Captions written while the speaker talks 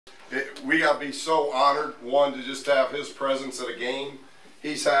we got to be so honored, one, to just have his presence at a game.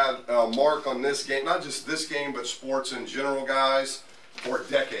 He's had a mark on this game, not just this game, but sports in general, guys, for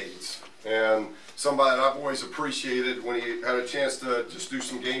decades. And somebody that I've always appreciated when he had a chance to just do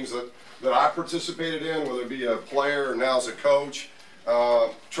some games that I participated in, whether it be a player or now as a coach.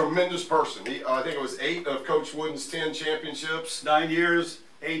 Tremendous person. I think it was 8 of Coach Wooden's 10 championships. 9 years,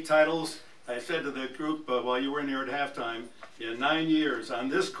 8 titles. I said to the group while you were in here at halftime, in 9 years on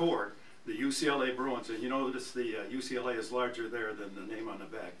this court, the UCLA Bruins, and you know this, the UCLA is larger there than the name on the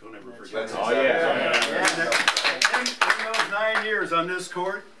back. Don't ever forget that. Oh yeah. And in those 9 years on this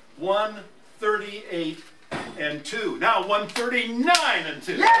court, 138-2. Now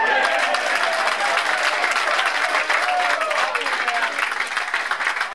 139-2. Yeah!